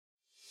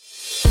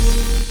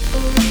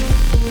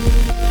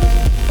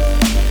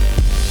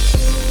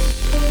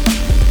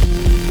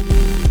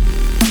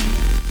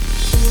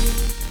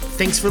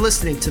Thanks for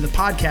listening to the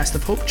podcast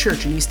of Hope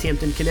Church in East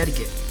Hampton,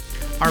 Connecticut.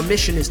 Our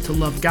mission is to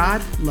love God,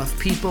 love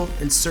people,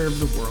 and serve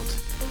the world.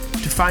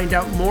 To find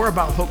out more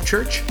about Hope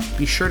Church,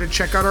 be sure to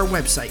check out our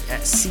website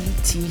at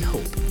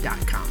cthope.com.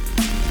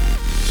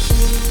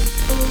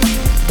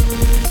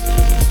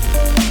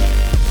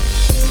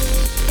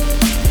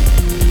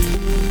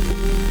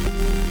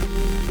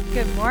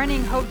 Good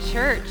morning, Hope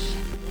Church.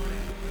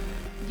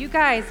 You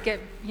guys get,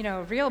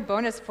 real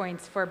bonus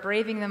points for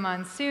braving the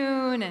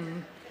monsoon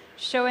and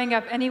showing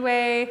up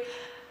anyway.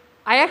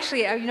 I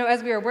actually,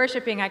 as we were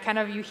worshiping,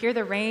 you hear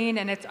the rain,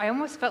 and I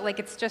almost felt like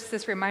it's just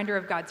this reminder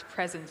of God's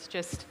presence,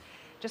 just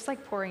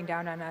like pouring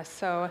down on us.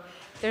 So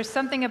there's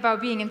something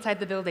about being inside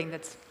the building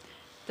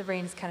the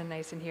rain's kind of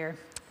nice in here.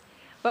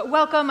 But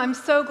welcome, I'm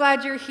so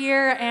glad you're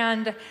here,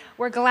 and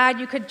we're glad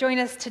you could join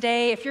us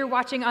today. If you're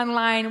watching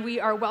online, we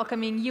are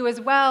welcoming you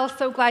as well.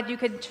 So glad you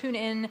could tune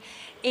in.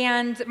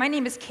 And my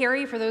name is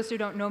Carrie. For those who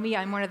don't know me,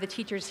 I'm one of the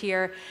teachers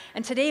here.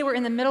 And today we're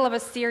in the middle of a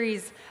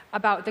series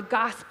about the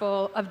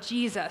gospel of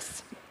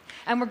Jesus.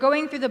 And we're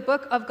going through the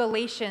book of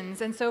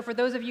Galatians. And so for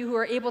those of you who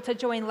were able to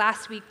join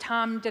last week,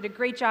 Tom did a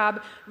great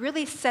job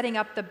really setting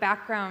up the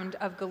background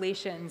of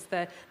Galatians,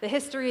 the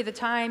history, the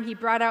time. He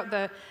brought out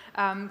the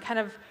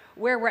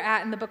where we're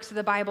at in the books of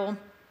the Bible.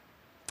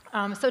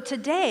 So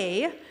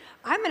today,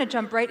 I'm going to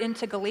jump right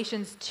into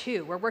Galatians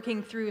 2. We're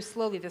working through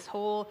slowly the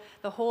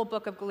whole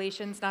book of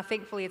Galatians. Now,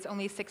 thankfully, it's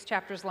only 6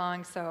 chapters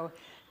long, so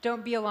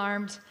don't be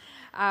alarmed.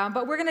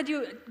 But we're going to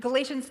do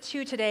Galatians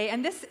 2 today,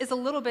 and this is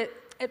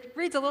it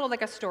reads a little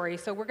like a story.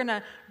 So we're going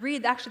to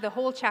read actually the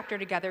whole chapter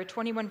together,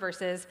 21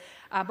 verses,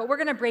 but we're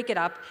going to break it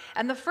up.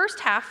 And the first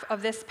half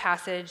of this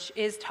passage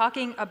is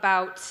talking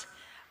about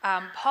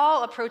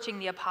Paul approaching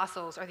the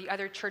apostles or the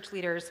other church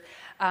leaders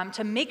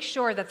to make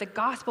sure that the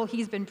gospel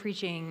he's been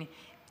preaching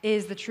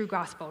is the true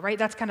gospel, right?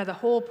 That's kind of the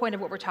whole point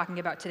of what we're talking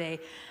about today.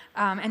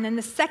 And then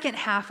the second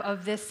half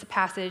of this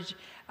passage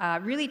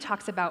really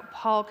talks about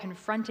Paul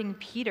confronting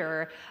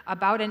Peter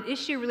about an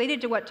issue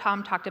related to what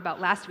Tom talked about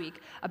last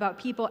week, about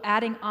people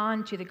adding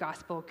on to the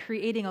gospel,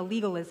 creating a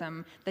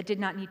legalism that did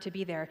not need to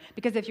be there.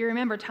 Because if you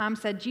remember, Tom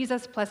said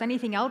Jesus plus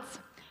anything else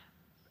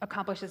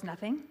accomplishes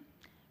nothing.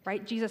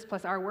 Right? Jesus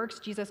plus our works,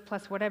 Jesus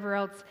plus whatever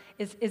else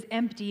is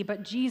empty,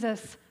 but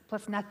Jesus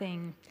plus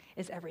nothing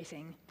is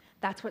everything.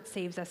 That's what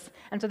saves us.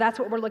 And so that's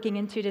what we're looking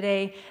into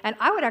today. And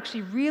I would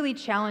actually really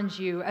challenge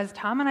you, as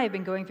Tom and I have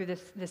been going through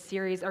this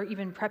series, or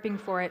even prepping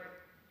for it,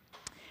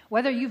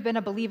 whether you've been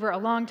a believer a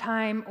long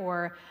time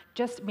or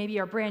just maybe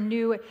are brand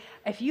new,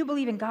 if you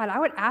believe in God, I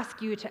would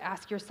ask you to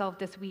ask yourself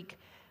this week,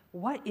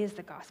 what is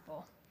the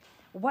gospel?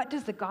 What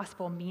does the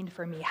gospel mean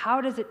for me?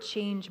 How does it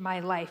change my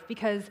life?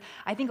 Because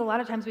I think a lot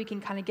of times we can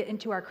kind of get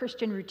into our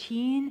Christian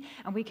routine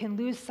and we can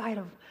lose sight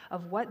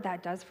of what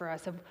that does for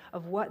us,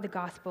 of what the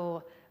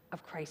gospel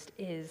of Christ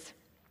is.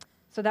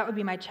 So that would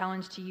be my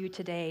challenge to you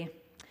today.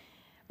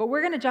 But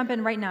we're going to jump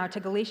in right now to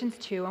Galatians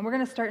 2, and we're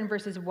going to start in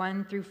verses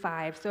 1 through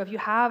 5. So if you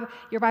have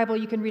your Bible,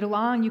 you can read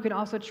along. You can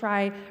also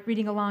try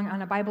reading along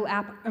on a Bible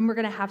app, and we're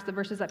going to have the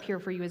verses up here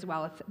for you as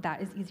well, if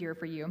that is easier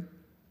for you.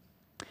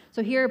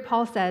 So here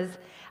Paul says,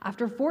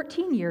 after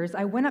 14 years,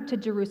 I went up to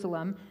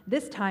Jerusalem,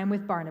 this time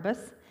with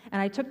Barnabas,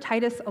 and I took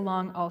Titus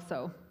along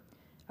also.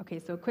 Okay,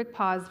 so quick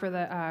pause for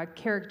the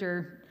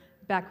character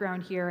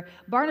background here.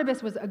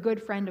 Barnabas was a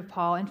good friend of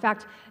Paul. In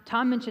fact,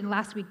 Tom mentioned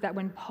last week that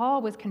when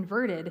Paul was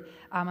converted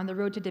on the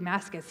road to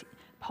Damascus,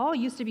 Paul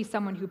used to be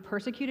someone who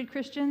persecuted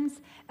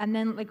Christians, and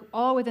then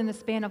all within the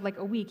span of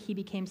a week, he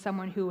became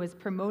someone who was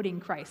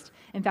promoting Christ.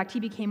 In fact, he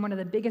became one of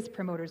the biggest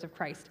promoters of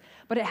Christ.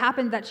 But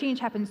that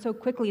change happened so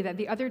quickly that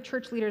the other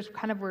church leaders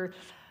kind of were,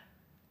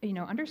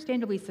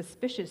 understandably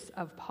suspicious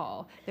of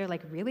Paul. They're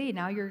like, really?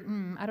 Now you're,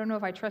 I don't know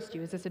if I trust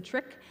you. Is this a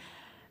trick?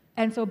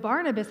 And so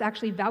Barnabas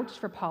actually vouched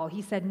for Paul.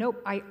 He said, nope,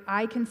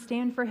 I can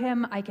stand for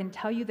him. I can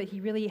tell you that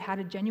he really had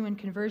a genuine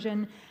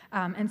conversion.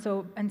 And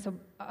so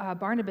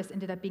Barnabas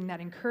ended up being that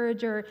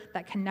encourager,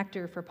 that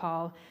connector for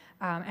Paul.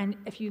 And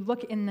if you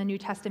look in the New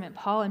Testament,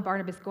 Paul and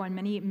Barnabas go on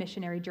many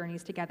missionary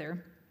journeys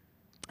together.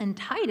 And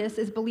Titus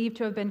is believed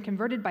to have been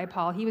converted by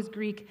Paul. He was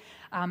Greek,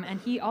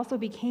 and he also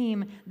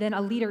became then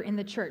a leader in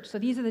the church. So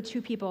these are the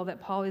two people that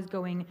Paul is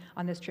going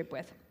on this trip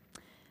with.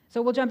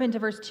 So we'll jump into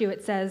verse 2.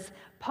 It says,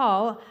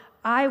 Paul,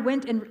 I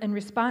went in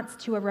response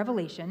to a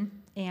revelation,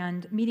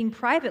 and meeting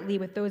privately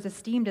with those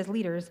esteemed as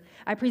leaders,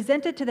 I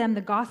presented to them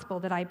the gospel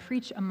that I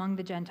preach among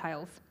the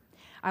Gentiles.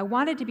 I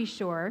wanted to be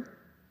sure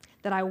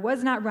that I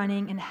was not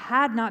running and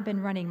had not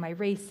been running my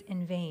race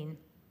in vain.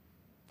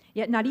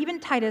 Yet not even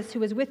Titus, who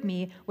was with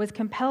me, was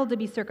compelled to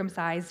be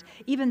circumcised,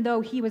 even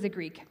though he was a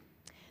Greek.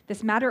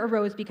 This matter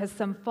arose because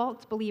some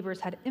false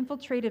believers had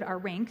infiltrated our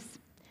ranks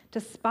to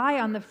spy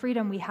on the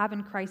freedom we have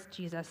in Christ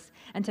Jesus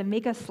and to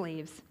make us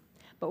slaves.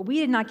 But we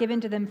did not give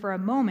in to them for a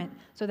moment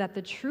so that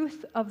the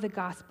truth of the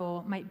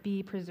gospel might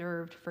be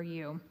preserved for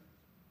you.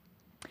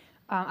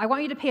 I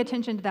want you to pay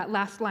attention to that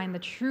last line, the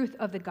truth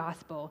of the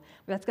gospel.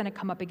 That's going to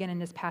come up again in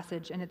this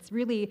passage, and it's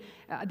really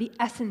the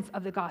essence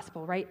of the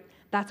gospel, right?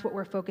 That's what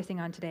we're focusing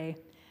on today.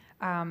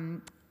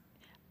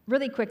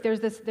 Really quick, there's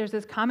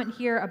this comment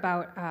here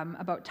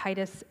about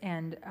Titus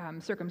and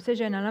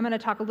circumcision, and I'm going to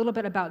talk a little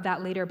bit about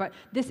that later. But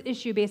this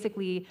issue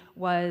basically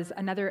was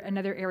another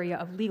area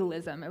of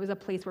legalism. It was a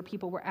place where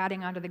people were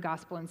adding onto the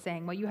gospel and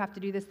saying, well, you have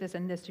to do this, this,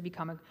 and this to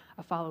become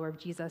a follower of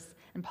Jesus.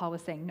 And Paul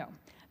was saying, no,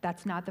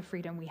 that's not the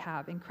freedom we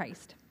have in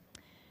Christ.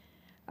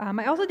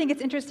 I also think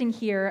it's interesting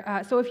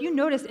here. So if you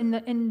notice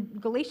in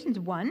Galatians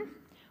 1,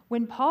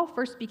 when Paul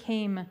first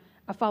became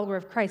a follower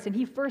of Christ, and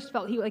he first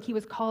felt he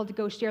was called to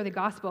go share the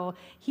gospel,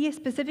 he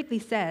specifically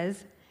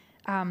says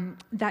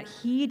that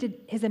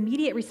his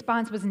immediate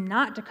response was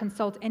not to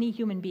consult any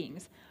human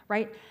beings,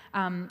 right?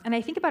 And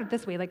I think about it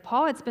this way, like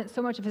Paul had spent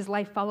so much of his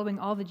life following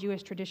all the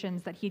Jewish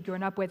traditions that he'd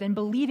grown up with and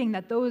believing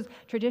that those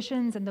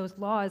traditions and those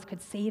laws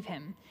could save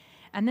him.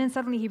 And then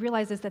suddenly he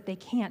realizes that they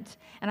can't.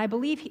 And I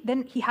believe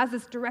then he has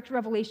this direct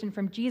revelation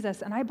from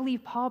Jesus, and I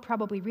believe Paul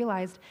probably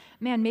realized,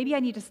 man, maybe I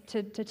need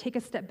to take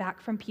a step back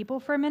from people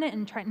for a minute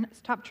and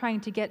stop trying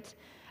to get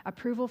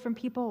approval from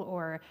people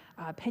or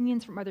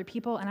opinions from other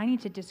people, and I need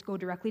to just go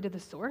directly to the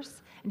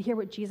source and hear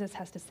what Jesus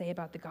has to say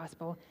about the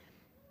gospel.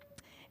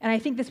 And I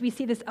think we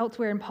see this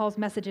elsewhere in Paul's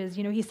messages.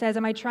 You know, he says,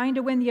 am I trying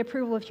to win the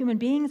approval of human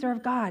beings or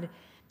of God?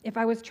 If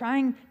I was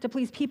trying to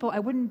please people, I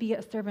wouldn't be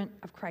a servant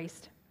of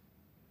Christ.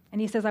 And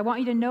he says, I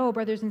want you to know,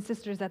 brothers and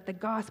sisters, that the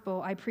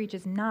gospel I preach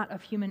is not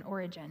of human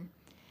origin.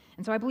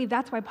 And so I believe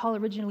that's why Paul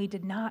originally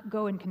did not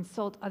go and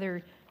consult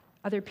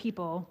other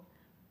people,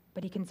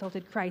 but he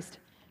consulted Christ.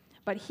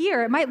 But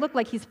here, it might look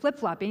like he's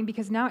flip-flopping,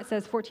 because now it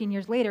says 14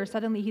 years later,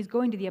 suddenly he's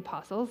going to the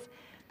apostles.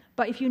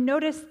 But if you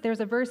notice, there's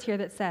a verse here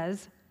that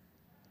says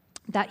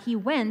that he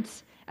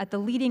went at the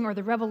leading or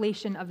the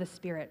revelation of the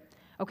Spirit.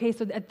 Okay,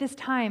 so at this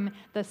time,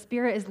 the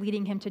Spirit is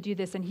leading him to do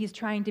this, and he's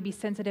trying to be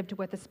sensitive to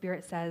what the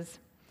Spirit says.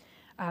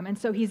 And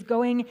so he's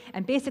going,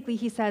 and basically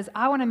he says,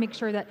 I want to make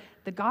sure that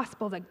the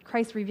gospel that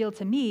Christ revealed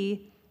to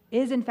me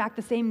is in fact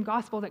the same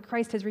gospel that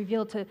Christ has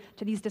revealed to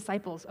these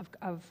disciples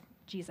of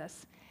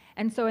Jesus.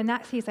 And so in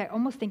that case, I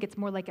almost think it's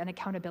more like an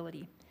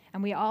accountability.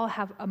 And we all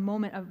have a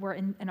moment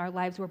in our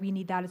lives where we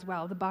need that as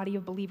well, the body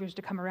of believers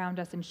to come around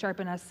us and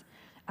sharpen us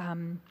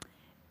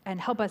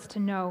and help us to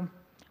know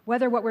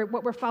whether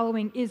what we're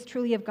following is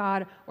truly of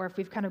God or if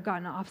we've kind of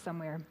gotten off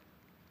somewhere.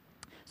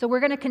 So we're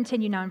going to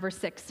continue now in verse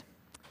 6.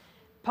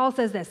 Paul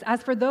says this,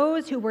 as for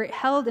those who were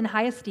held in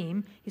high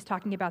esteem, he's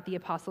talking about the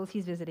apostles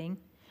he's visiting,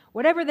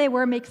 whatever they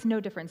were makes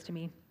no difference to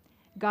me.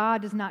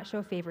 God does not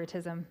show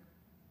favoritism.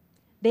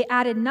 They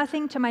added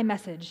nothing to my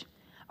message.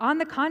 On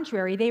the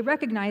contrary, they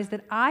recognized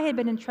that I had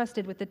been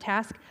entrusted with the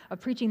task of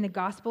preaching the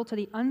gospel to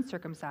the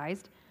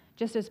uncircumcised,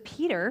 just as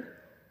Peter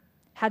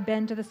had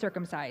been to the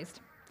circumcised.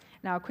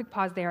 Now, a quick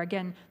pause there.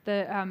 Again,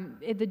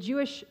 the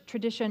Jewish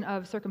tradition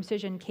of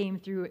circumcision came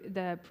through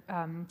the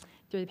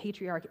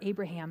patriarch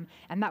Abraham,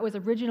 and that was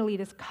originally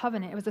this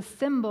covenant. It was a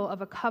symbol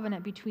of a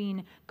covenant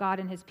between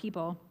God and his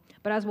people.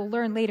 But as we'll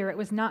learn later, it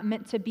was not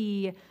meant to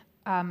be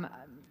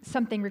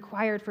something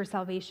required for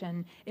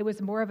salvation. It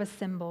was more of a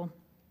symbol.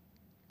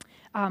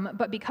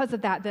 But because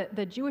of that,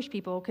 the Jewish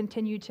people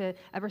continued to,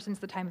 ever since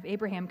the time of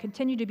Abraham,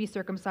 continued to be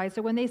circumcised.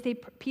 So when they say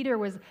Peter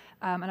was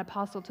an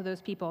apostle to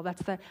those people,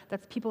 that's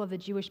people of the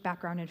Jewish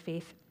background and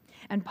faith.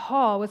 And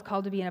Paul was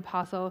called to be an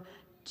apostle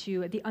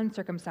to the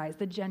uncircumcised,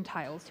 the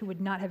Gentiles, who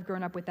would not have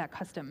grown up with that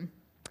custom.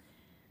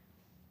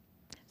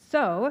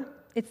 So,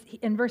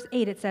 in verse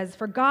 8 it says,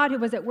 for God who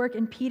was at work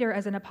in Peter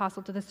as an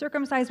apostle to the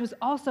circumcised was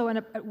also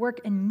at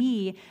work in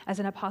me as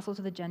an apostle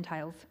to the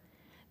Gentiles.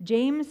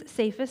 James,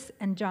 Cephas,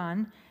 and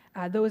John,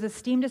 those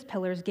esteemed as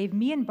pillars, gave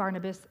me and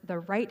Barnabas the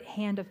right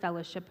hand of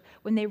fellowship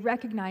when they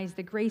recognized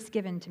the grace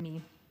given to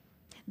me.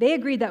 They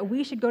agreed that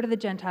we should go to the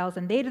Gentiles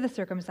and they to the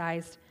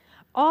circumcised.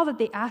 All that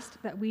they asked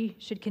was that we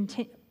should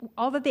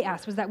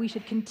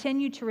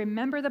continue to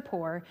remember the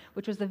poor,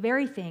 which was the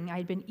very thing I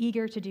had been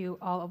eager to do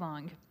all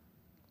along.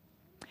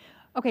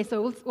 Okay,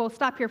 so we'll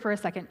stop here for a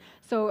second.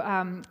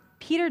 So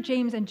Peter,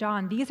 James, and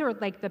John, these are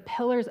like the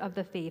pillars of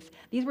the faith.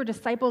 These were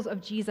disciples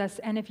of Jesus,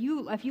 and if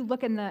you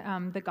look in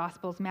the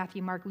Gospels,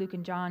 Matthew, Mark, Luke,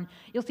 and John,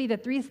 you'll see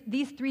that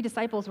these three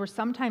disciples were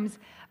sometimes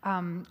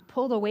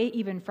pulled away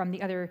even from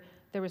the other.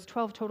 There was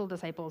 12 total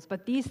disciples,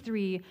 but these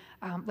three,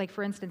 like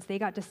for instance, they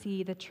got to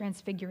see the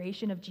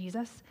transfiguration of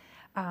Jesus.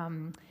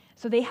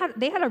 So they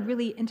had a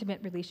really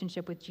intimate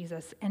relationship with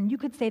Jesus, and you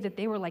could say that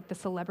they were like the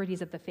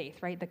celebrities of the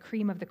faith, right? The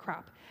cream of the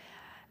crop.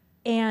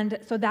 And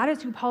so that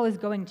is who Paul is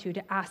going to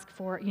ask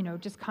for,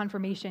 just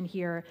confirmation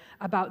here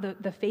about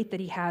the faith that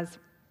he has.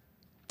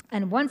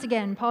 And once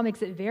again, Paul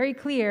makes it very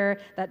clear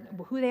that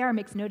who they are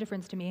makes no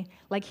difference to me.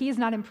 Like, he is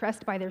not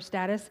impressed by their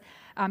status.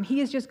 He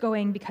is just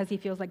going because he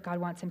feels like God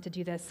wants him to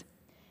do this.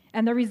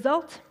 And the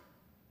result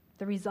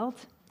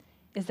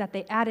is that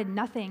they added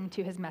nothing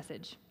to his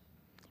message,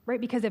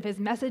 right? Because if his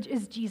message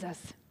is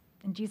Jesus,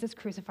 and Jesus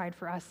crucified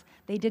for us,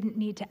 they didn't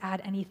need to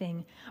add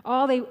anything.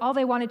 All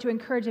they wanted to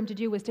encourage him to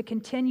do was to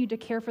continue to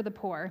care for the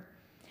poor.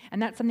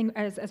 And that's something,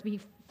 as we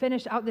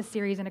finish out this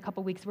series in a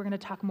couple weeks, we're going to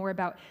talk more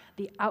about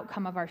the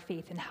outcome of our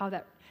faith and how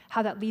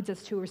that leads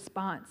us to a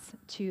response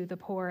to the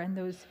poor and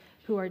those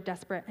who are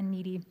desperate and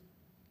needy.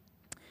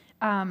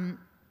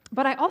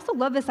 But I also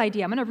love this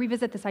idea. I'm going to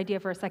revisit this idea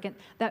for a second,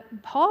 that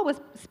Paul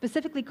was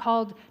specifically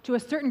called to a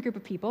certain group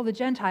of people, the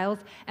Gentiles,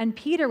 and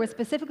Peter was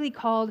specifically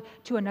called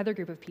to another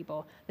group of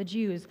people, the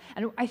Jews.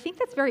 And I think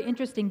that's very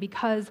interesting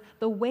because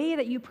the way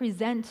that you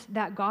present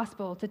that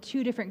gospel to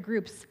two different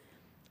groups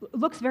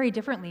looks very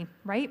differently,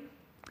 right?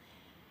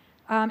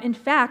 In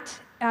fact,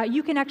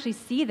 you can actually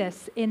see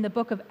this in the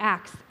book of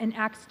Acts. In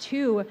Acts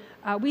 2,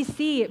 we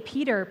see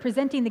Peter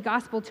presenting the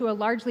gospel to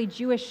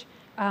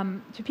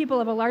to people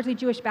of a largely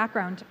Jewish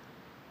background.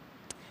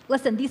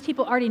 Listen, these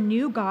people already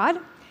knew God.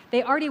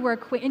 They already were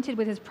acquainted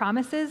with his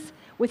promises,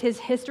 with his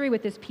history,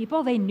 with his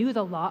people. They knew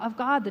the law of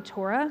God, the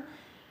Torah.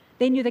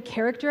 They knew the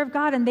character of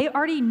God, and they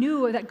already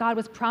knew that God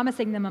was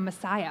promising them a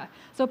Messiah.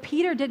 So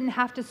Peter didn't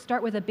have to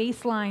start with a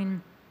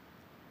baseline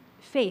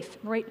faith,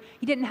 right?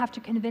 He didn't have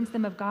to convince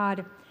them of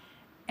God.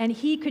 And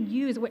he could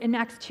use, in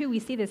Acts 2, we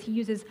see this, he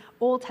uses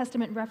Old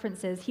Testament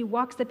references. He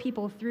walks the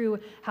people through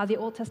how the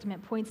Old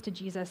Testament points to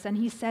Jesus. And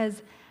he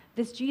says,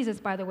 this Jesus,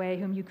 by the way,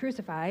 whom you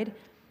crucified,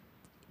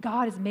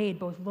 God has made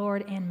both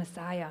Lord and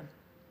Messiah.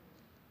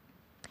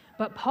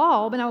 But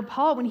Paul,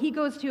 when he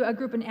goes to a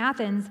group in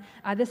Athens,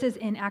 this is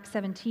in Acts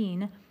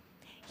 17,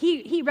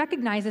 he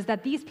recognizes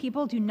that these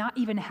people do not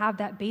even have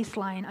that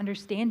baseline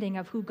understanding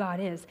of who God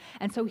is.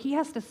 And so he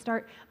has to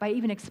start by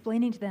even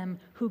explaining to them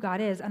who God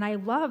is. And I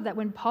love that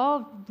when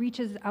Paul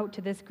reaches out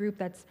to this group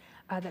that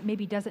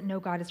maybe doesn't know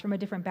God, is from a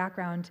different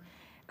background,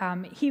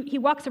 he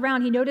walks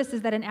around, he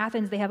notices that in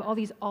Athens they have all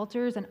these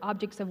altars and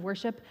objects of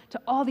worship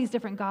to all these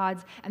different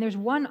gods. And there's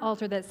one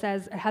altar that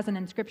has an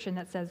inscription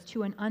that says,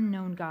 "To an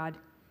unknown God."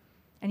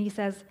 And he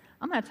says,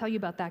 I'm going to tell you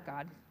about that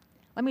God.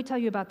 Let me tell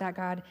you about that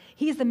God.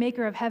 He's the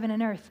maker of heaven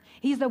and earth.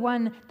 He's the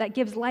one that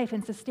gives life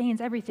and sustains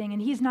everything, and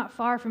he's not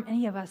far from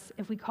any of us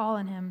if we call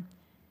on him.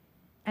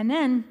 And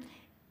then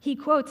he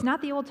quotes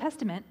not the Old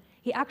Testament,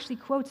 he actually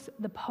quotes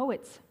the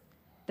poets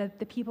that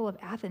the people of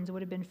Athens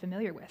would have been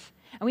familiar with.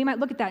 And we might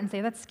look at that and say,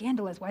 that's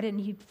scandalous. Why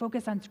didn't he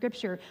focus on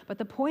Scripture? But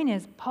the point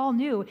is, Paul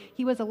knew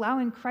he was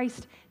allowing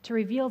Christ to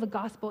reveal the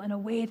gospel in a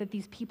way that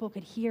these people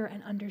could hear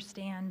and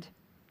understand.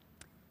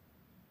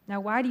 Now,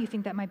 why do you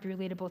think that might be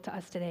relatable to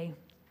us today?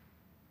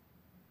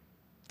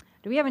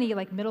 Do we have any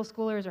middle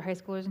schoolers or high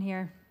schoolers in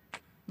here?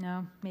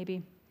 No,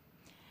 maybe.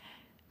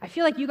 I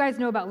feel like you guys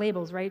know about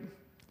labels, right?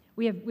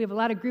 We have a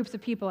lot of groups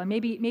of people, and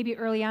maybe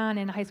early on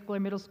in high school or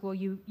middle school,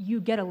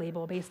 you get a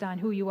label based on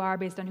who you are,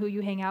 based on who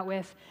you hang out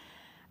with.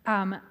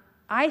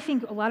 I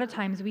think a lot of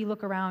times we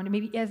look around,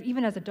 maybe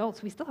even as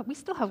adults, we still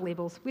have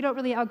labels. We don't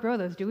really outgrow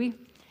those, do we?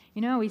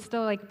 We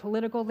still like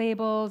political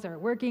labels or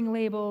working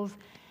labels.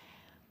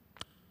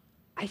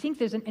 I think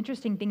there's an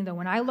interesting thing, though.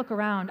 When I look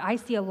around, I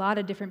see a lot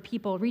of different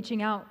people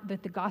reaching out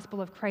with the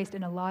gospel of Christ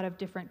in a lot of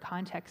different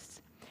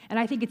contexts. And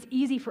I think it's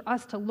easy for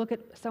us to look at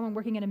someone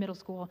working in a middle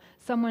school,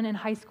 someone in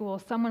high school,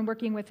 someone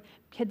working with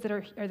kids that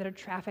are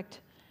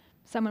trafficked,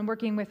 someone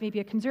working with maybe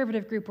a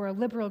conservative group or a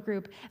liberal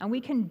group, and we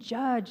can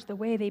judge the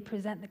way they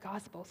present the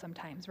gospel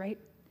sometimes, right?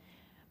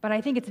 But I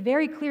think it's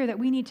very clear that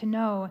we need to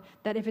know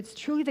that if it's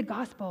truly the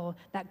gospel,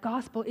 that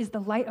gospel is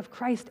the light of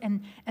Christ,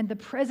 and the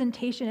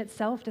presentation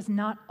itself does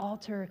not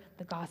alter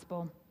the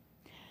gospel.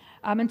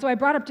 And so I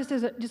brought up, just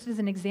as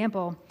an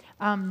example,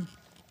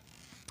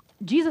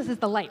 Jesus is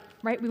the light,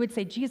 right? We would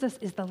say Jesus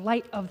is the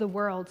light of the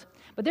world.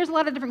 But there's a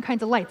lot of different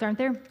kinds of lights, aren't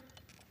there?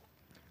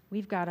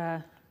 We've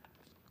got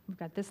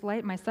this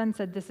light. My son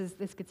said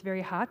this gets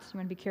very hot. You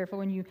want to be careful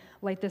when you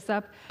light this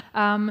up.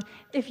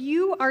 If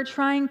you are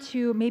trying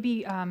to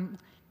maybe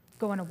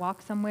go on a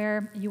walk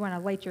somewhere, you want to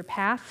light your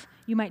path,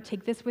 you might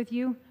take this with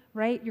you,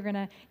 right? You're going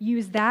to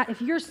use that.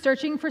 If you're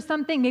searching for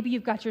something, maybe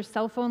you've got your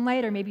cell phone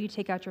light, or maybe you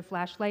take out your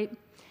flashlight.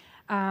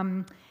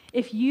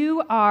 If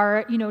you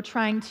are,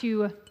 trying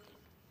to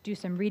do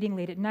some reading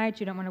late at night,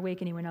 you don't want to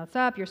wake anyone else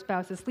up, your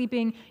spouse is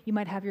sleeping, you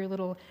might have your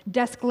little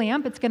desk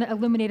lamp. It's going to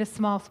illuminate a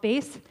small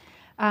space.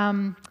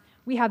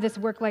 We have this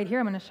work light here.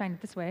 I'm going to shine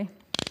it this way.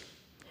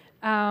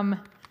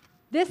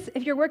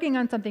 If you're working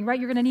on something, right,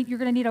 you're going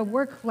to need a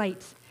work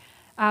light.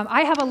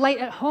 I have a light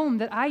at home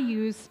that I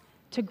use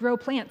to grow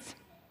plants,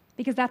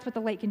 because that's what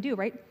the light can do,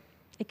 right?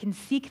 It can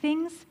seek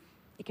things,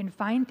 it can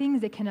find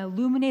things, it can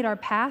illuminate our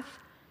path,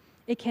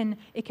 it can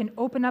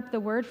open up the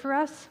word for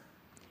us.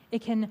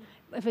 It can,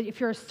 if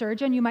you're a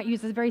surgeon, you might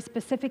use a very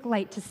specific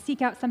light to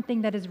seek out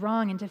something that is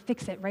wrong and to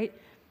fix it, right?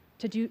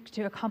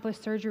 To accomplish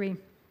surgery.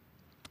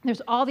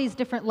 There's all these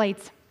different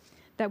lights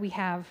that we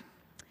have.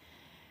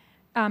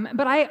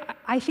 But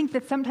I think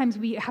that sometimes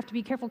we have to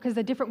be careful, because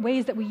the different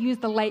ways that we use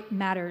the light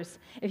matters.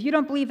 If you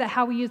don't believe that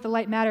how we use the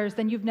light matters,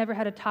 then you've never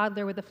had a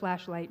toddler with a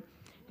flashlight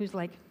who's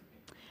like,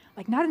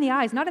 not in the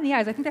eyes, not in the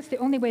eyes. I think that's the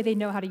only way they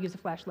know how to use a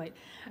flashlight.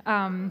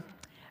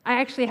 I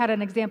actually had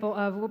an example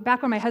of,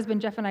 back when my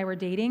husband Jeff and I were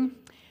dating,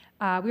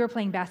 we were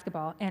playing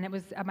basketball, and it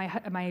was at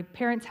my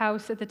parents'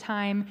 house at the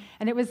time,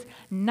 and it was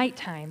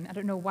nighttime. I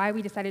don't know why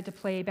we decided to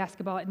play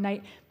basketball at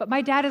night, but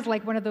my dad is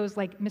like one of those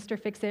Mr.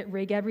 Fix-It,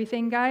 rig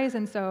everything guys,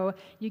 and so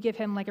you give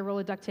him a roll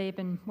of duct tape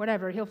and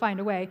whatever, he'll find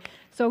a way.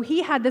 So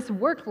he had this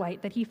work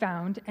light that he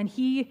found, and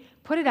he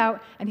put it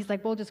out, and he's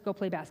like, we'll just go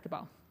play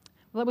basketball.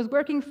 Well, it was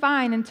working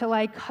fine until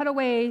I cut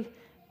away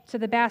to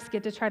the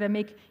basket to try to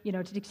make,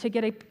 to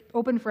get it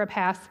open for a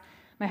pass.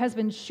 My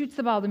husband shoots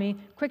the ball to me,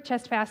 quick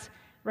chest pass,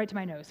 right to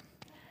my nose.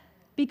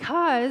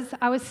 Because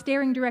I was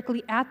staring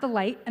directly at the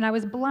light and I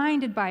was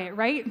blinded by it,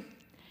 right?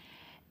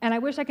 And I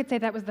wish I could say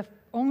that was the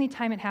only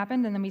time it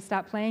happened and then we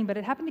stopped playing, but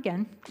it happened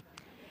again.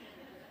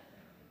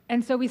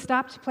 And so we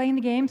stopped playing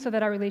the game so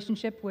that our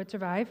relationship would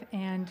survive,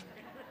 and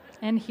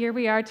here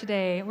we are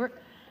today.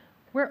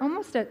 We're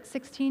almost at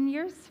 16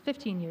 years?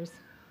 15 years.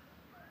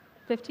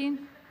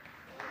 15?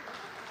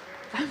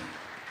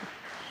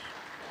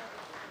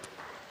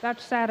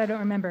 That's sad, I don't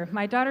remember.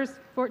 My daughter's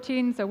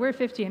 14, so we're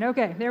 15.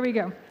 Okay, there we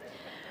go.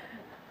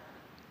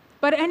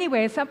 But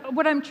anyway, so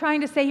what I'm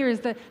trying to say here is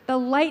that the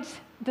light,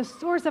 the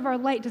source of our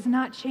light does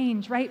not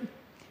change, right?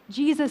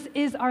 Jesus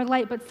is our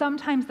light, but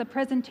sometimes the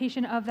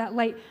presentation of that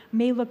light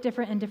may look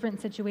different in different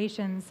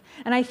situations.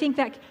 And I think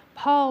that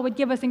Paul would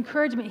give us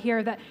encouragement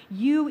here that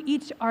you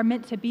each are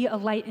meant to be a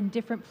light in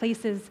different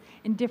places,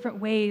 in different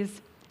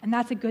ways, and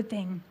that's a good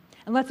thing.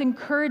 And let's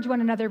encourage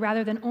one another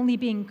rather than only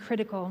being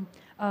critical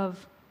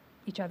of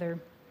each other.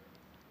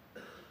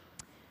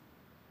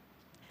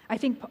 I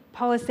think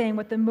Paul is saying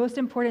what the most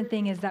important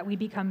thing is that we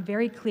become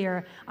very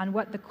clear on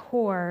what the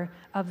core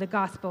of the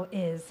gospel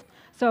is.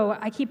 So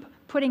I keep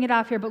putting it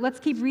off here, but let's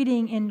keep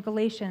reading in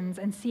Galatians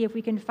and see if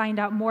we can find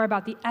out more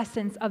about the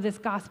essence of this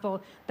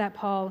gospel that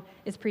Paul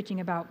is preaching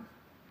about.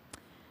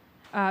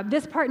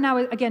 This part now,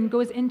 again,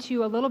 goes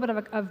into a little bit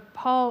of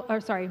Paul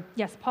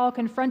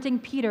confronting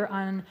Peter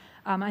on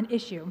an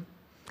issue.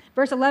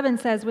 Verse 11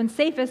 says, when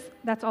Cephas,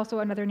 that's also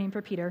another name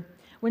for Peter,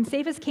 when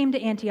Cephas came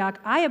to Antioch,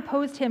 I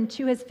opposed him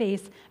to his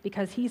face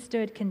because he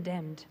stood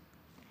condemned.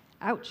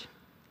 Ouch,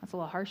 that's a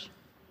little harsh.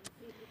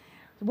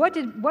 What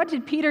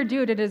did Peter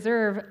do to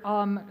deserve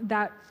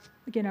that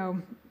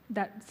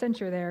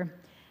censure there?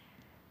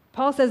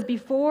 Paul says,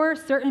 before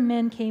certain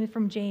men came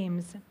from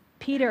James,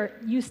 Peter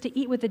used to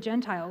eat with the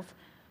Gentiles.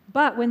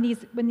 But when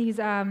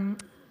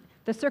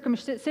the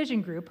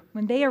circumcision group,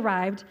 when they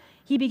arrived,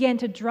 he began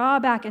to draw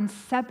back and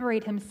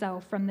separate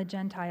himself from the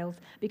Gentiles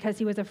because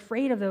he was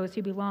afraid of those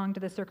who belonged to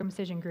the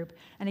circumcision group.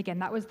 And again,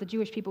 that was the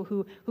Jewish people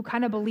who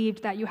kind of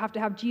believed that you have to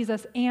have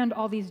Jesus and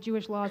all these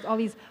Jewish laws,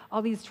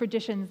 all these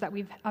traditions that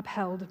we've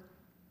upheld.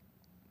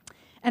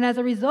 And as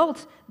a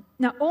result,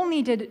 not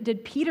only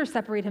did Peter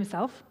separate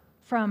himself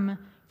from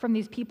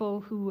these people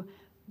who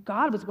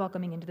God was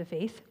welcoming into the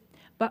faith,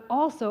 but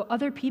also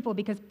other people,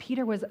 because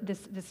Peter was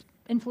this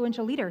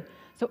influential leader.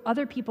 So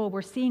other people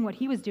were seeing what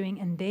he was doing,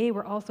 and they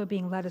were also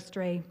being led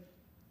astray.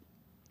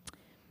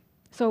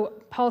 So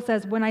Paul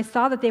says, when I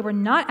saw that they were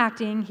not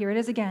acting, here it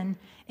is again,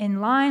 in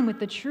line with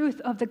the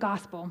truth of the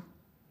gospel,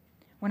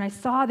 when I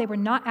saw they were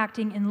not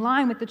acting in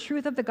line with the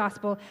truth of the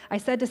gospel, I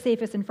said to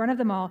Cephas in front of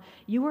them all,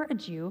 you are a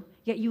Jew,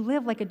 yet you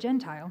live like a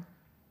Gentile.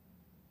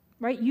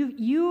 Right?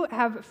 You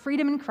have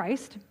freedom in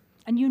Christ,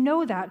 and you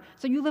know that,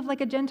 so you live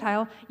like a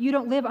Gentile. You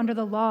don't live under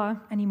the law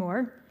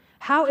anymore.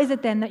 How is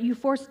it then that you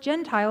force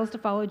Gentiles to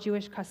follow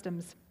Jewish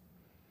customs?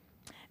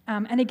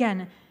 And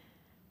again,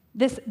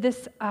 this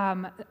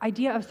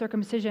idea of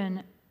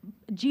circumcision,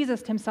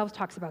 Jesus himself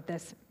talks about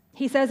this.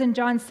 He says in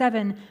John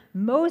 7,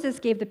 Moses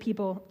gave the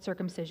people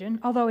circumcision,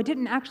 although it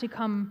didn't actually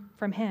come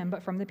from him,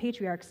 but from the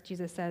patriarchs,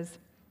 Jesus says.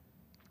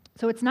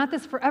 So it's not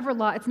this forever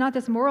law, it's not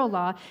this moral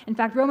law. In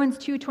fact, Romans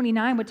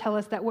 2:29 would tell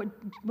us that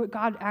what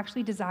God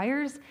actually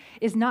desires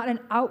is not an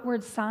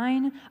outward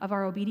sign of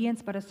our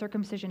obedience, but a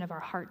circumcision of our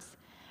hearts,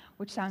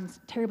 which sounds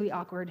terribly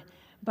awkward,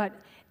 but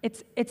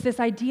it's this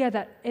idea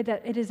that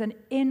it is an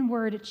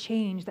inward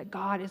change that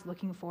God is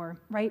looking for,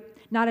 right?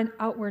 Not an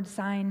outward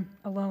sign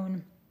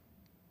alone.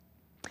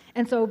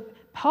 And so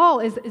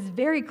Paul is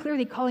very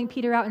clearly calling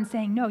Peter out and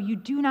saying, no, you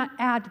do not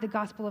add to the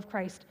gospel of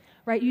Christ,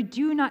 right? You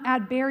do not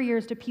add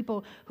barriers to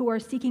people who are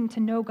seeking to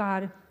know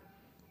God.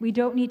 We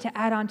don't need to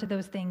add on to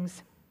those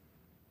things.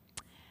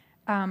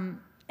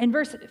 In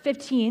verse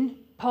 15,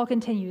 Paul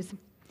continues.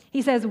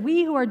 He says,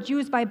 we who are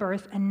Jews by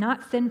birth and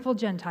not sinful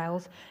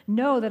Gentiles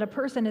know that a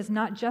person is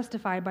not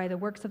justified by the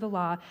works of the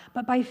law,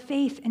 but by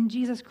faith in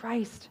Jesus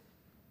Christ.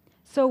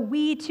 So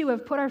we too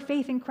have put our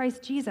faith in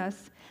Christ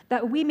Jesus,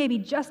 that we may be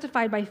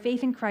justified by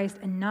faith in Christ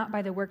and not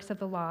by the works of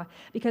the law,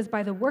 because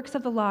by the works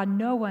of the law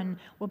no one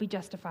will be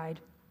justified.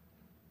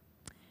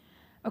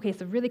 Okay,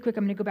 so really quick,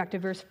 I'm going to go back to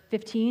verse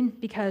 15,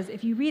 because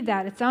if you read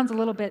that, it sounds a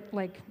little bit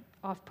like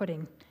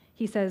off-putting.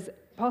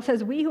 Paul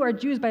says, we who are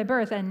Jews by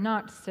birth and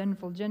not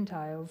sinful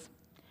Gentiles.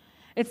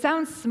 It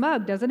sounds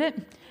smug, doesn't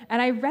it? And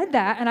I read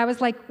that, and I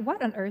was like,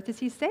 what on earth is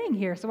he saying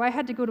here? So I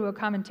had to go to a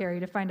commentary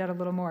to find out a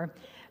little more.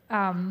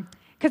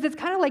 Because it's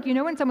kind of like,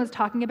 when someone's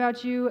talking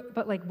about you,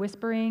 but like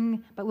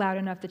whispering, but loud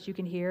enough that you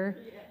can hear.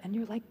 And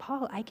you're like,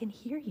 Paul, I can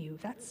hear you.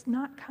 That's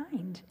not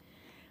kind.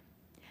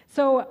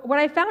 So what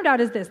I found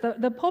out is this.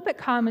 The pulpit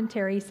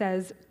commentary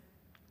says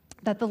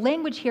that the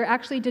language here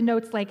actually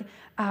denotes like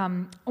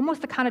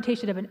almost the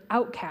connotation of an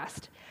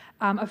outcast,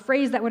 a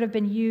phrase that would have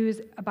been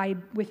used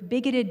with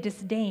bigoted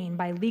disdain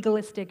by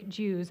legalistic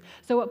Jews.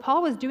 So what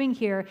Paul was doing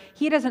here,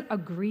 he doesn't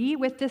agree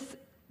with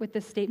with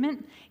this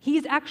statement,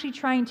 he's actually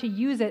trying to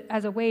use it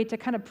as a way to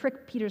kind of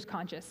prick Peter's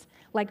conscience.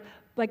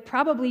 Like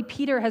probably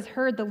Peter has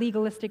heard the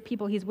legalistic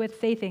people he's with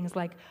say things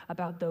like,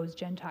 about those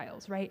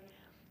Gentiles, right?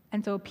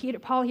 And so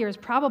Paul here is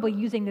probably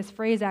using this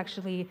phrase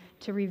actually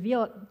to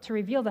reveal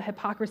the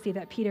hypocrisy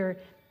that Peter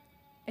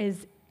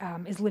is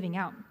living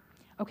out.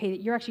 Okay,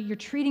 you're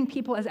treating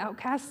people as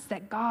outcasts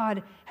that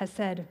God has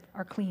said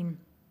are clean.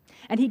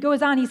 And he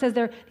goes on, he says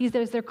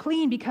they're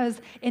clean because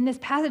in this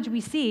passage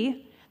we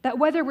see that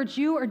whether we're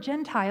Jew or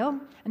Gentile,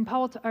 and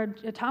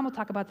Tom will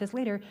talk about this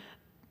later,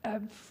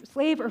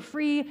 slave or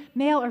free,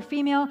 male or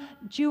female,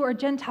 Jew or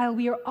Gentile,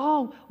 we are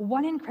all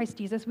one in Christ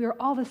Jesus. We are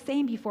all the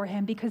same before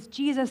him because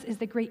Jesus is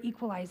the great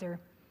equalizer.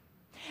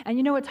 And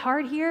you know what's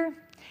hard here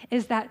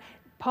is that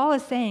Paul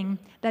is saying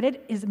that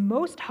it is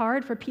most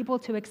hard for people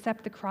to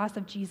accept the cross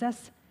of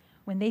Jesus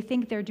when they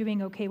think they're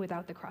doing okay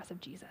without the cross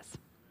of Jesus,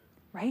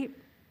 right?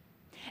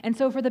 And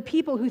so for the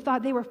people who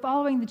thought they were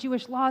following the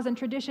Jewish laws and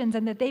traditions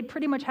and that they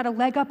pretty much had a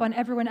leg up on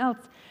everyone else,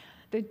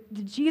 the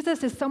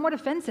Jesus is somewhat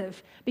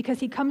offensive because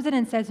he comes in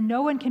and says,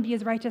 no one can be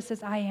as righteous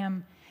as I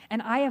am,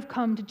 and I have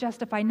come to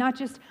justify not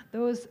just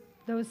those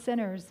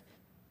sinners,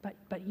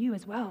 but you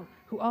as well,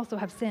 who also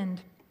have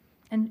sinned.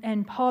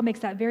 And Paul makes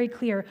that very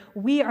clear.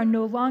 We are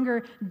no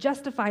longer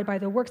justified by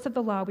the works of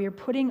the law. We are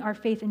putting our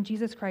faith in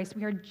Jesus Christ.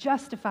 We are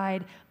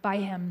justified by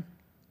him.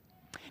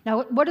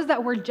 Now, what does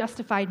that word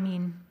justified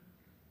mean?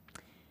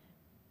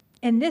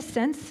 In this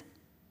sense,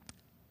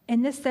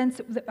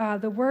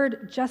 the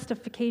word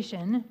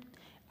justification,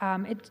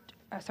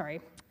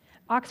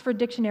 Oxford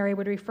Dictionary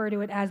would refer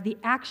to it as the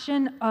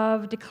action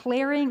of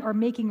declaring or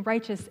making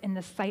righteous in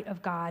the sight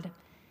of God.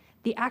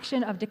 The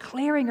action of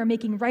declaring or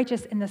making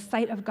righteous in the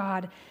sight of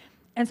God.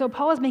 And so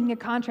Paul is making a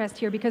contrast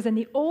here because in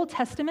the Old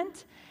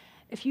Testament,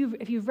 if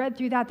you've read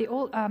through that, the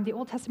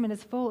Old Testament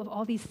is full of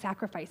all these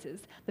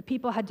sacrifices. The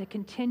people had to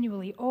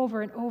continually,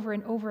 over and over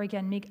and over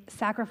again, make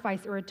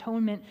sacrifice or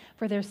atonement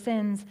for their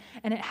sins.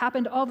 And it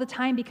happened all the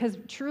time because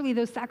truly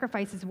those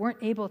sacrifices weren't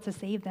able to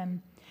save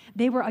them.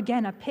 They were,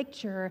 again, a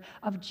picture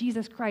of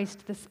Jesus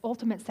Christ, this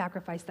ultimate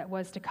sacrifice that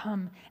was to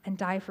come and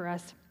die for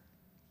us.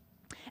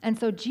 And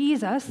so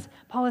Jesus,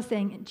 Paul is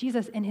saying,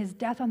 Jesus in his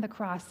death on the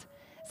cross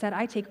said,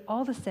 I take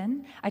all the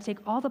sin, I take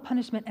all the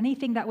punishment,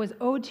 anything that was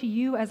owed to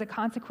you as a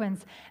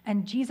consequence,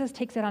 and Jesus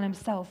takes it on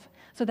himself,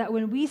 so that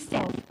when we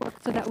stand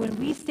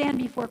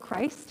before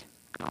Christ,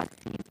 God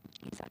sees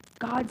Jesus.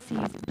 God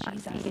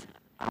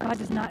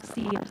does not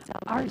see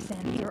our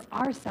sins or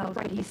ourselves,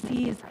 but he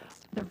sees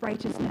the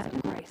righteousness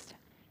of Christ.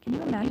 Can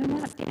you imagine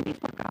that?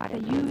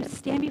 That you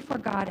stand before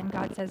God and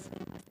God says,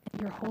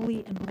 you're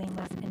holy and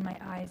blameless in my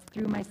eyes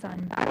through my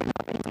Son.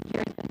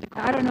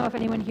 I don't know if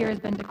anyone here has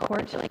been to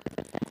court.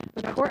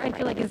 But court, I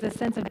feel like, is this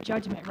sense of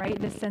judgment, right?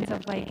 This sense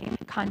of,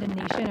 like,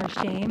 condemnation or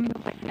shame.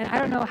 And I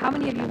don't know how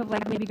many of you have,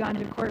 like, maybe gone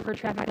to court for a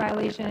traffic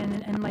violation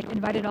and like,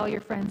 invited all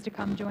your friends to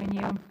come join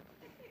you.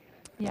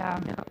 Yeah.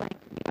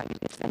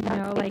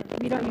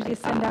 We don't usually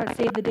send out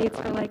save the dates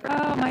for, like,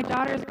 oh, my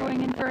daughter's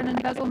going in for an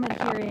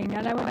embezzlement hearing,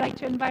 and I would like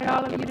to invite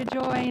all of you to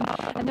join,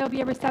 and there'll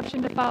be a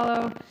reception to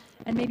follow,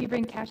 and maybe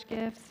bring cash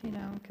gifts,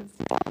 because...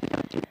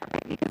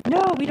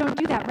 No, we don't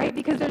do that, right?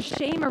 Because there's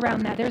shame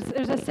around that.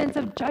 There's a sense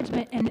of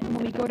judgment, and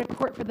when we go to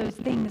court for those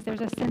things,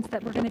 there's a sense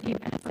that we're going to be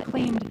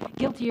proclaimed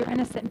guilty or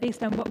innocent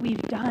based on what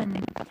we've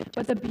done.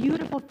 But the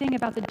beautiful thing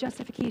about the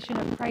justification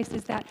of Christ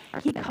is that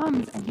he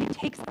comes and he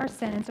takes our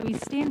sin, and so he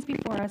stands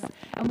before us,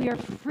 and we are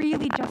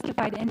freely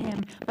justified in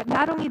him. But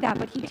not only that,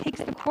 but he takes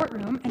the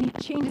courtroom and he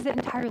changes it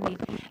entirely.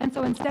 And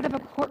so instead of a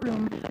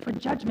courtroom for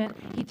judgment,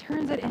 he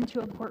turns it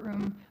into a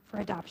courtroom for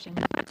adoption.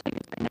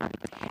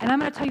 And I'm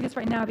going to tell you this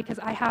right now because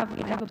I have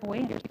a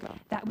boy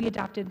that we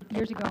adopted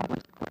years ago,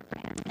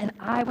 and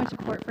I went to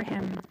court for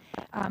him,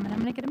 and I'm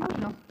going to get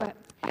emotional, but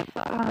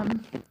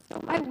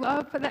I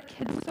love that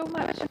kid so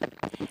much,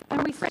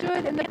 and we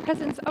stood in the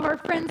presence of our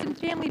friends and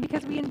family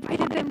because we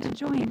invited them to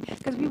join,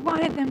 because we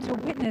wanted them to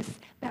witness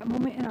that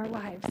moment in our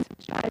lives.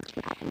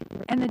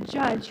 And the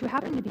judge, who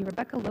happened to be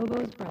Rebecca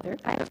Lobo's brother,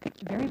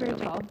 very, very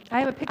tall, I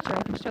have a picture,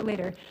 I can show it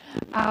later,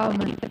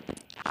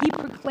 he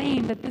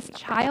proclaimed that this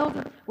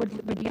child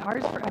would be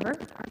ours forever,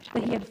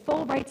 that he had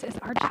full rights as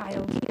our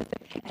child,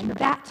 and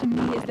that to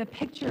me is the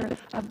picture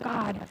of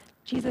God,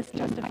 Jesus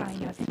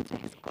justifying us.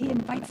 He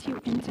invites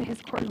you into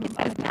his courtroom of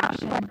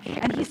adoption,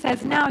 and he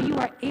says, now you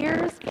are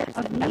heirs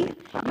of me,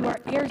 you are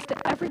heirs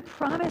to every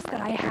promise that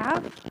I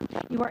have,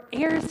 you are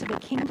heirs to the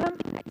kingdom,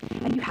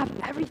 and you have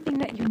everything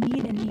that you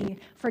need in me.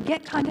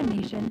 Forget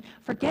condemnation,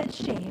 forget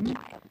shame,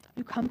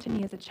 you come to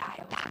me as a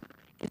child. That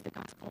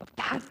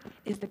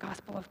is the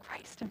gospel of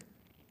Christ. And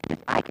if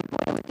I could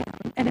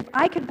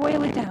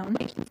boil it down,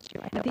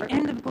 at the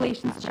end of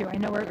Galatians 2, I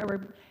know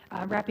we're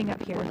wrapping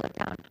up here.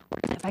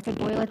 If I could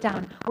boil it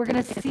down, we're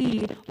going to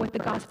see what the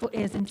gospel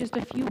is in just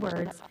a few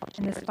words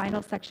in this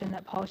final section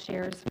that Paul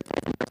shares.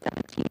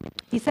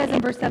 He says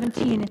in verse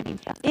 17,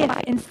 if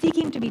in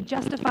seeking to be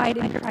justified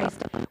in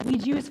Christ, we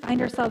Jews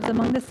find ourselves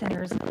among the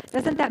sinners,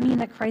 doesn't that mean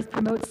that Christ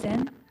promotes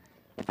sin?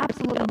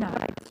 Absolutely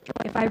not.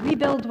 If I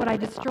rebuild what I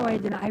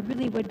destroyed, then I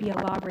really would be a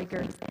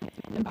lawbreaker.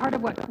 And part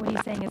of what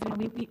he's saying is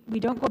we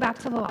don't go back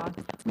to the law.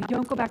 We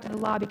don't go back to the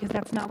law because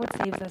that's not what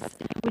saves us.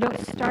 We don't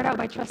start out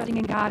by trusting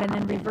in God and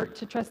then revert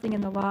to trusting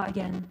in the law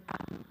again.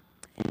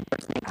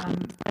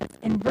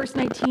 In verse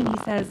 19, he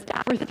says,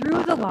 "For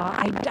through the law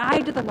I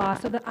died to the law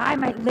so that I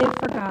might live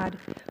for God.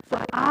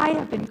 For I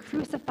have been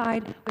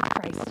crucified with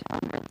Christ.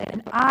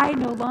 And I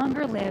no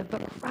longer live,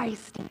 but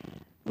Christ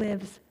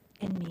lives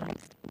in me."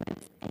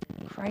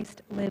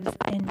 Christ lives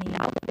in me.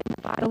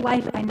 The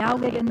life I now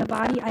live in the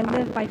body, I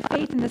live by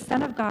faith in the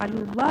Son of God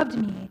who loved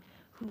me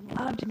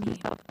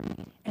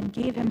and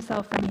gave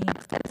himself for me.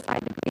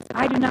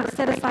 I do not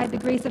set aside the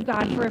grace of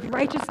God, for if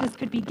righteousness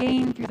could be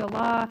gained through the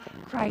law,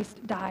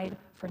 Christ died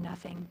for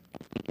nothing.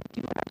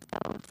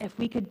 If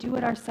we could do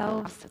it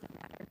ourselves,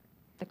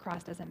 the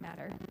cross doesn't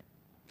matter.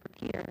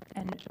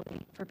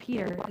 For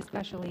Peter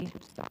especially,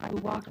 who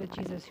walked with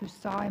Jesus, who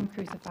saw him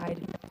crucified,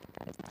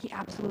 he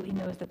absolutely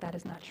knows that that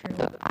is not true.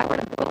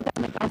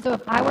 And so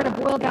if I were to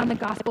boil down the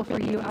gospel for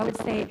you, I would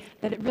say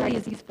that it really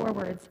is these four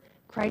words: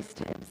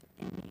 Christ lives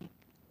in me.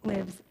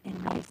 Lives in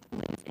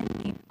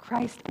me.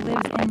 Christ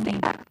lives in me.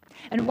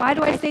 And why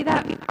do I say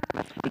that?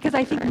 Because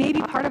I think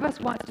maybe part of us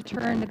wants to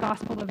turn the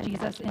gospel of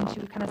Jesus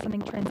into kind of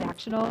something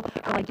transactional,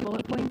 or like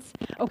bullet points.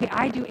 Okay,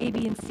 I do A,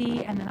 B, and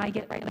C, and then I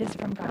get this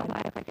from God,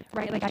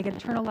 right? Like I get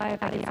eternal life,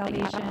 I get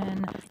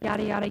salvation,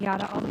 yada, yada,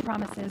 yada, all the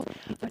promises.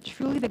 But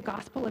truly the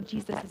gospel of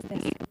Jesus is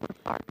this: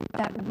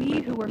 that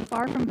we who were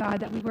far from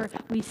God, that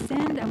we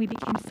sinned and we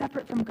became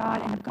separate from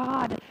God, and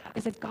God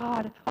is a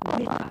God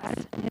with us.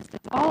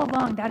 All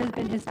along, that has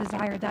been his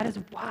desire. That is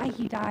why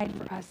he died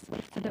for us,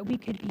 so that we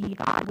could be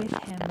with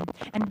him.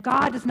 And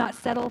God does not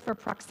settle for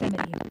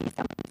proximity.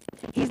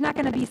 He's not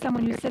going to be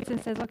someone who sits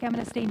and says, okay, I'm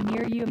going to stay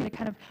near you, I'm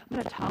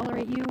going to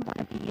tolerate you.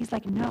 He's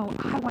like, no,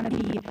 I want to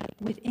be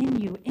within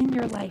you, in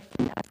your life.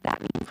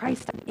 That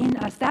Christ in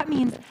us. That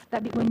means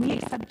that when we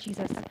accept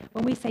Jesus,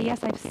 when we say,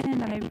 yes, I've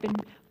sinned and I've been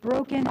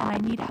broken and I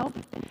need help,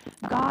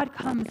 God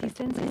comes, he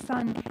sends his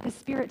Son, his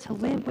Spirit, to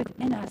live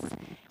within us.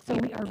 So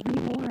we are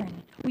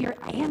reborn. We are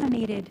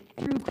animated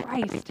through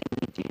Christ.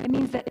 It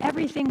means that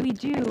everything we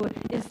do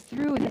is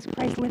through this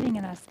Christ living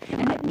in us.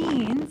 And it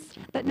means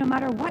that no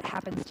matter what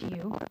happens to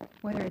you,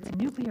 whether it's a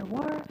nuclear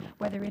war,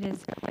 whether it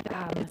is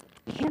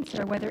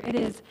cancer, whether it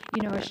is,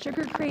 a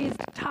sugar-crazed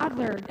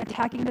toddler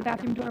attacking the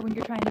bathroom door when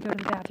you're trying to go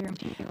to the bathroom,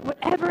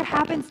 whatever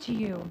happens to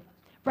you,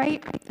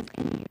 right?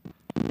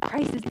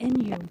 Christ is in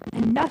you,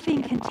 and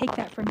nothing can take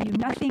that from you,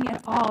 nothing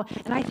at all.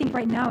 And I think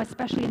right now,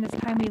 especially in this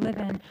time we live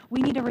in,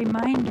 we need a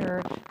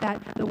reminder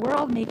that the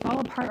world may fall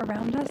apart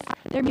around us.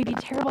 There may be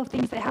terrible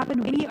things that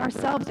happen. We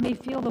ourselves may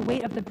feel the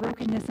weight of the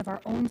brokenness of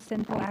our own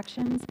sinful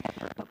actions,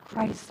 but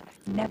Christ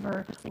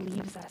never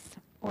leaves us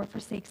or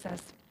forsakes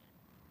us.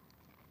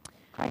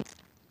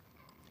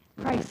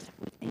 Christ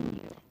within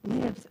you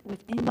lives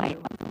within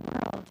you.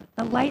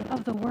 The light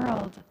of the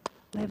world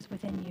lives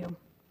within you.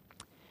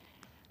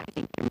 I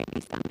think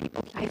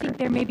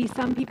there may be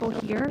some people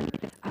here.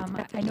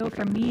 I know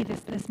for me,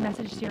 this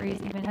message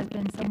series even has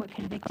been somewhat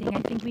convicting.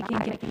 I think we can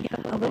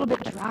get a little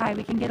bit dry.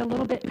 We can get a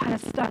little bit kind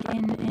of stuck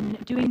in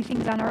doing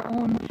things on our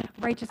own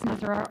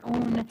righteousness or our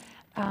own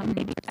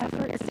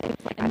efforts.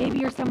 And maybe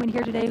you're someone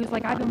here today who's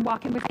like, I've been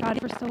walking with God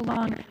for so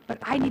long, but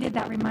I needed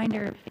that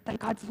reminder that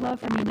God's love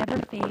for me never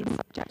fades,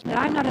 that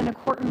I'm not in a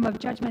courtroom of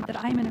judgment, that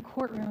I'm in a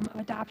courtroom of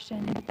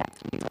adoption.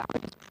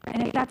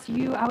 And if that's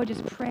you, I would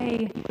just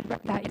pray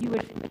that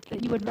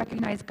you would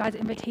recognize God's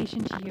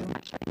invitation to you.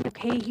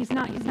 Okay, he's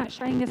not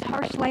shining this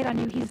harsh light on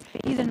you.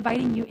 He's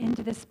inviting you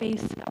into this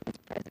space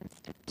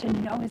to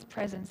know his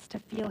presence, to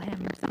feel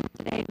him.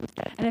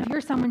 And if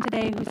you're someone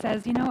today who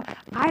says,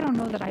 I don't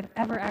know that I've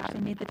ever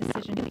actually made the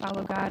decision to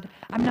follow God.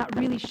 I'm not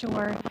really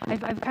sure.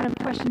 I've kind of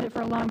questioned it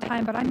for a long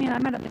time, but I'm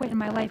at a point in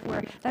my life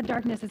where that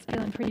darkness is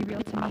feeling pretty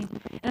real to me,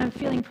 and I'm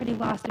feeling pretty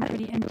lost and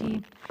pretty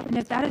empty. And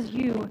if that is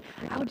you,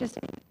 I would just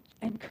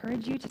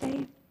encourage you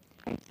today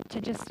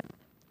to just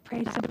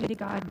pray simply to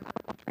God.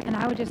 And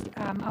I would just,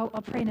 I'll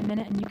pray in a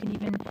minute, and you can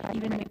even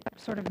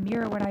sort of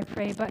mirror what I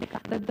pray.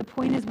 But the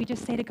point is, we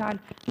just say to God,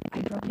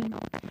 I'm broken.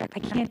 I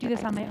can't do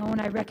this on my own.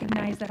 I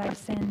recognize that I've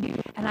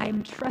sinned, and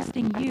I'm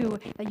trusting you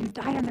that you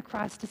died on the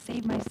cross to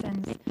save my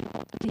sins,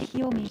 to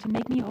heal me, to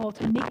make me whole,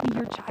 to make me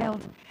your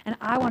child. And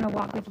I want to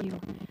walk with you.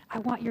 I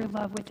want your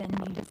love within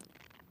me.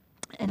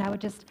 And I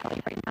would just tell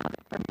you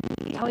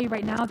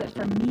right now that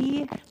for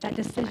me, that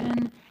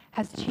decision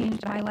has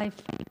changed my life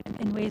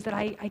in ways that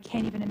I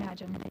can't even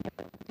imagine.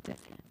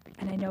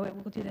 And I know it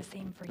will do the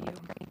same for you.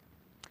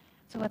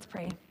 So let's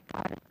pray.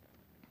 God,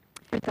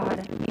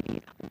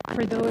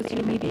 for those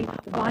who may be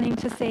wanting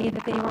to say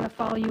that they want to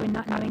follow you and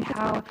not knowing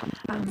how,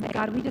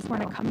 God, we just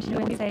want to come to you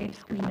and say,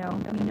 we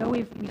know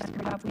we've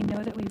screwed up. We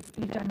know that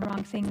we've done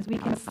wrong things. We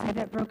can see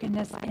that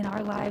brokenness in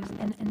our lives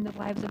and in the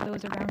lives of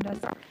those around us.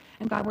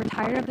 And God, we're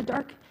tired of the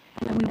dark,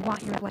 and we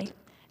want your light.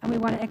 And we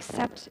want to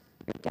accept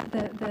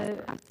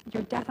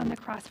your death on the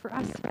cross for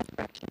us.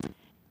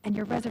 and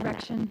your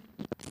resurrection,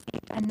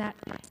 and that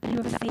you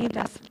have saved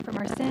us from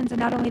our sins. And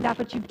not only that,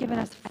 but you've given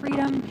us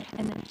freedom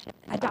and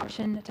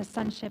adoption to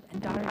sonship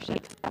and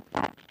daughtership.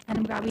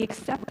 And God, we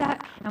accept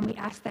that, and we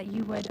ask that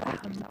you would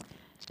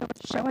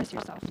show us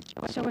yourself.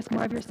 Show us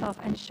more of yourself,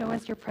 and show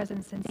us your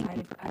presence inside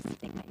of us.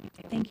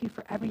 Thank you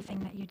for everything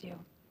that you do.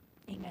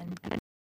 Amen.